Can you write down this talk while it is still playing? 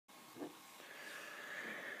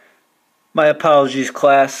My apologies,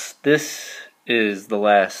 class. This is the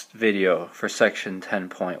last video for section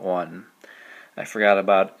 10.1. I forgot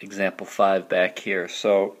about example 5 back here.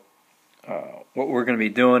 So what we're going to be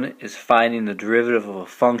doing is finding the derivative of a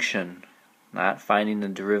function, not finding the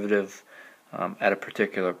derivative at a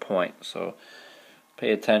particular point. So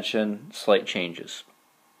pay attention, slight changes.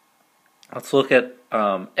 Let's look at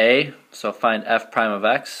A. So find f prime of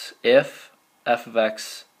x if f of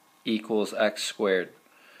x equals x squared.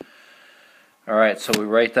 Alright, so we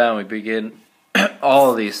write down, we begin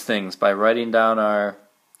all of these things by writing down our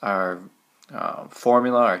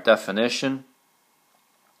formula, our definition.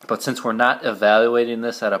 But since we're not evaluating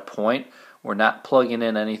this at a point, we're not plugging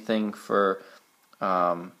in anything for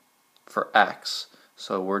x.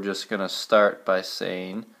 So we're just going to start by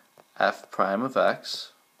saying f prime of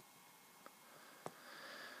x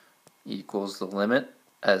equals the limit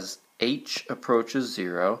as h approaches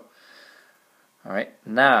 0. Alright,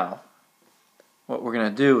 now what we're going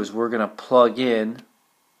to do is we're going to plug in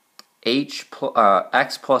x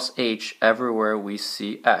plus h everywhere we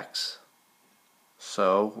see x.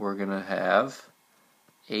 So we're going to have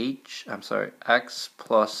x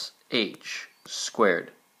plus h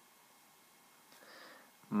squared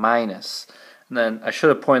minus, and then I should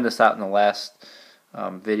have pointed this out in the last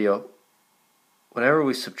video, whenever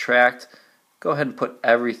we subtract, go ahead and put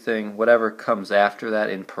everything, whatever comes after that,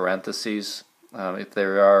 in parentheses. If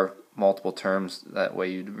there are multiple terms, that way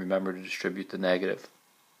you remember to distribute the negative.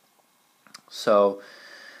 So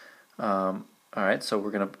alright, so we're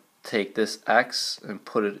going to take this x and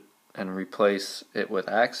put it and replace it with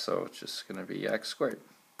x, so it's just going to be x squared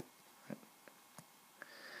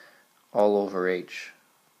all over h.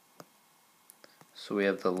 So we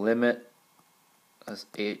have the limit as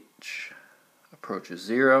h approaches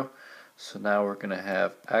 0. So now we're going to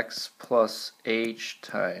have x plus h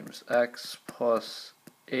times x plus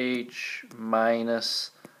h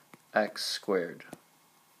minus x squared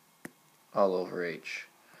all over h.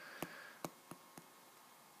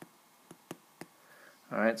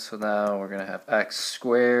 Alright, so now we're going to have x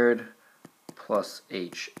squared plus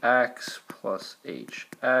hx plus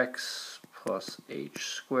hx plus h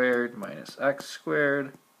squared minus x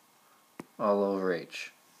squared all over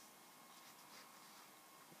h.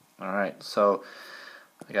 Alright, so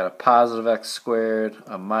I got a positive x squared,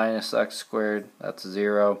 a minus x squared, that's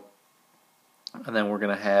 0. And then we're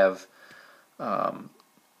going to have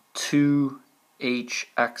 2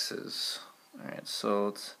 hx's. Alright, so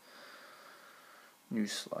let's new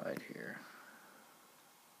slide here.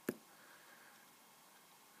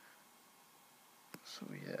 So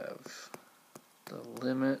we have the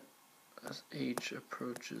limit as h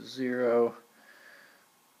approaches 0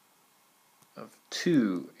 of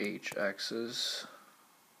 2 hx's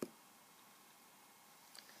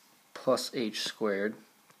plus h squared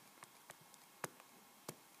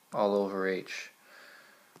all over h.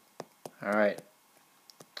 Alright,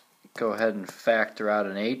 go ahead and factor out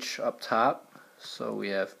an h up top. So we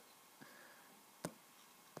have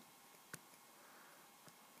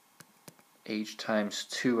h times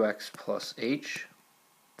 2x plus h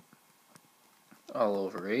all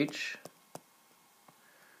over h.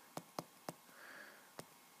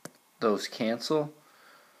 Those cancel,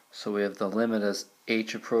 so we have the limit as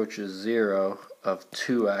h approaches 0 of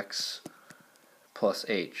 2x plus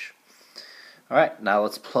h. Alright, now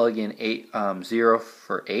let's plug in 0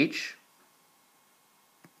 for h.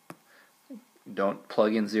 Don't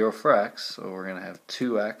plug in 0 for x, so we're going to have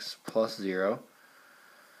 2x plus 0.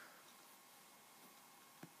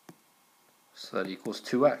 So that equals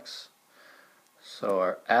 2x. So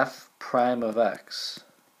our f prime of x,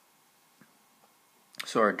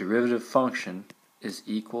 so our derivative function, is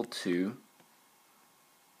equal to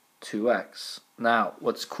 2x. Now,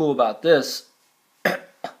 what's cool about this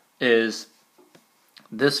is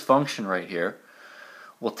this function right here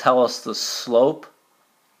will tell us the slope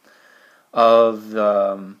of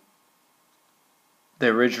the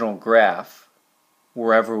original graph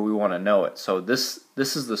wherever we want to know it. So this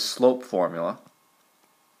is the slope formula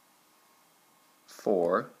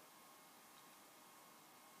for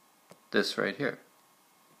this right here.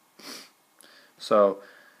 So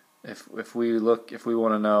if we want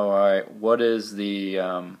to know, all right, what is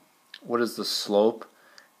the slope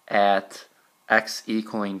at x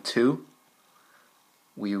equaling 2,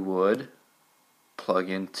 we would plug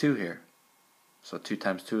in 2 here. So 2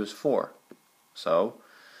 times 2 is 4. So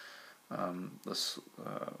the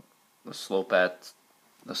slope at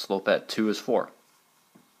 2 is 4.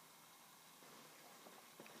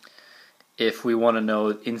 If we want to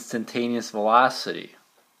know instantaneous velocity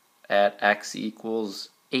at x equals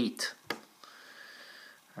 8,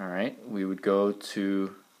 all right, we would go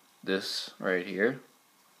to this right here.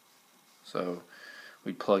 So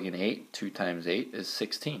we'd plug in 8. 2 times 8 is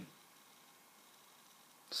 16.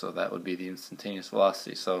 So that would be the instantaneous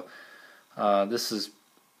velocity. So this is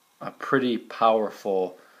a pretty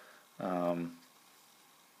powerful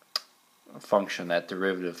function, that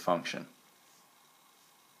derivative function.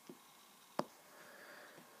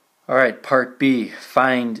 Alright, part B.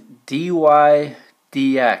 Find dy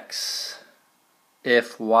dx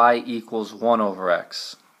if y equals 1 over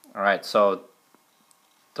x. Alright, so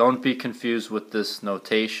don't be confused with this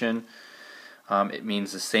notation. It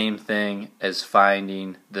means the same thing as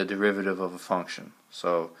finding the derivative of a function.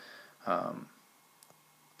 So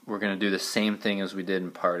we're going to do the same thing as we did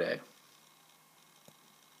in part A.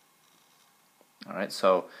 Alright,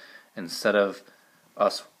 so instead of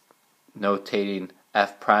us notating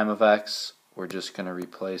f prime of x, we're just going to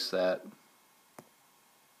replace that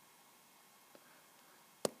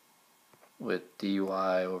with dy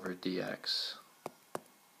over dx.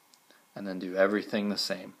 And then do everything the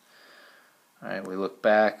same. Alright, we look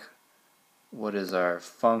back. What is our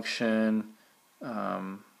function?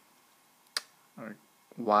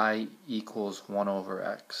 Y equals 1 over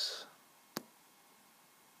x.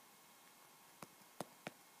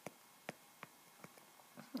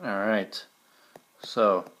 Alright,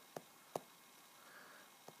 so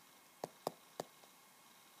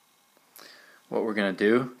what we're going to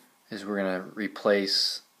do is we're going to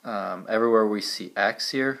replace everywhere we see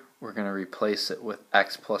x here, we're going to replace it with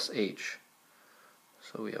x plus h.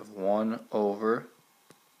 So we have 1 over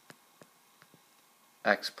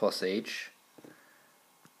x plus h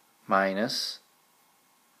minus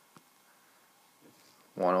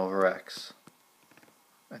 1 over x.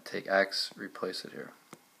 I take x, replace it here,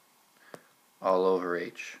 all over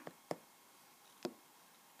h.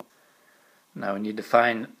 Now we need to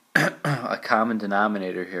find a common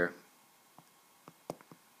denominator here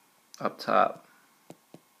up top.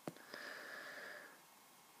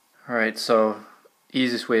 Alright, so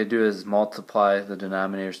easiest way to do it is multiply the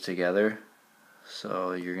denominators together.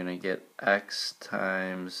 So you're going to get x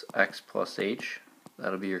times x plus h.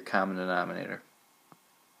 That'll be your common denominator.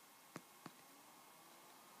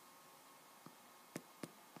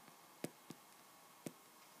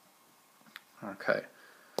 Okay,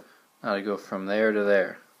 now to go from there to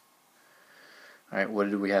there. Alright, what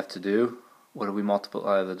did we have to do? What did we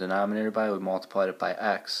multiply the denominator by? We multiplied it by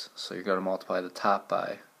x. So you're going to multiply the top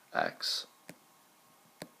by x.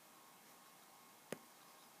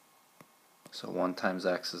 So 1 times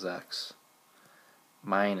x is x.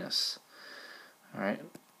 Minus. Alright.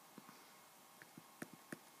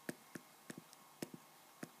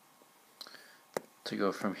 To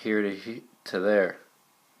go from here to there.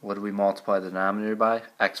 What do we multiply the denominator by?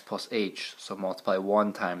 X plus h. So multiply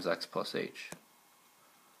 1 times x plus h.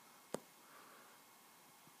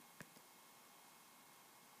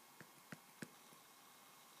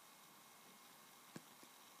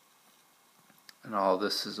 And all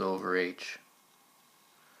this is over h.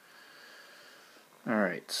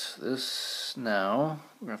 Alright, this now,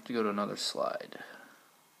 we're going to have to go to another slide.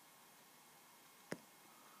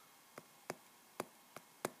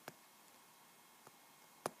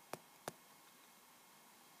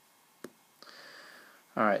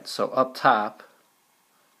 Alright, so up top,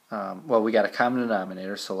 well, we got a common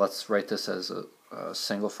denominator, so let's write this as a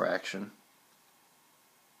single fraction.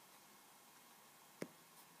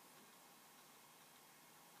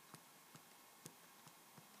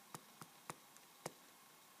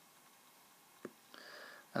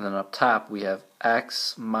 And then up top we have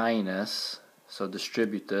x minus, so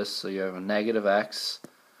distribute this, so you have a negative x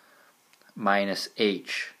minus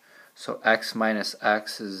h. So x minus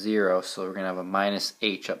x is 0, so we're going to have a minus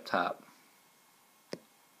h up top.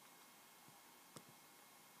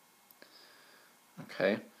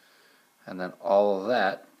 Okay, and then all of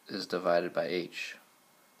that is divided by h.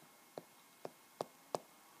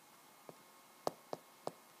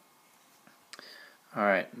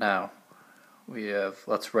 Alright, now we have,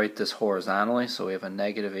 let's write this horizontally, so we have a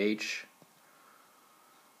negative h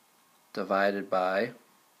divided by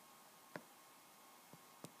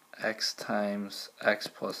x times x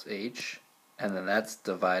plus h, and then that's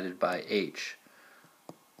divided by h.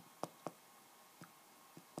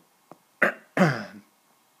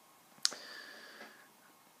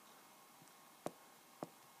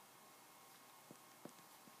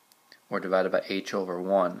 We're divided by h over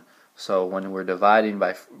 1. So when we're dividing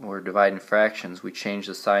fractions, we change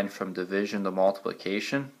the sign from division to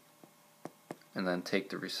multiplication, and then take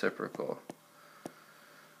the reciprocal.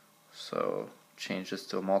 So change this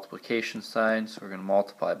to a multiplication sign, so we're going to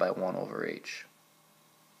multiply by 1 over h.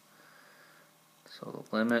 So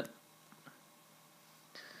the limit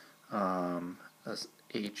as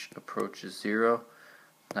h approaches 0.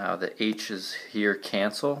 Now the h's here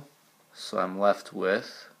cancel, so I'm left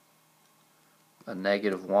with a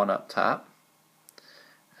 -1 up top,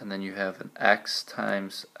 and then you have an x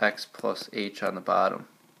times x plus h on the bottom.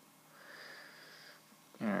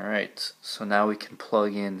 Alright, so now we can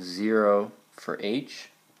plug in 0 for h.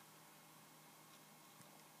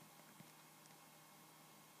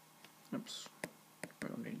 Oops, we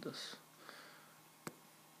don't need this.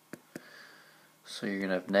 So you're going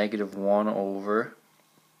to have -1 over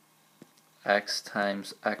x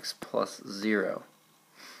times x plus 0.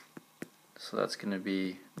 So that's going to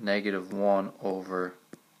be -1 over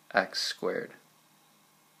x squared.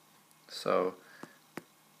 So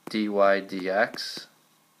dy dx,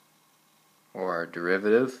 or our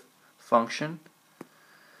derivative function,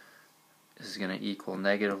 is going to equal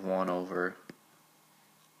 -1 over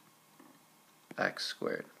x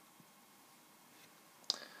squared.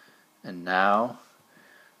 And now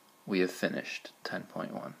we have finished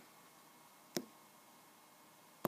 10.1.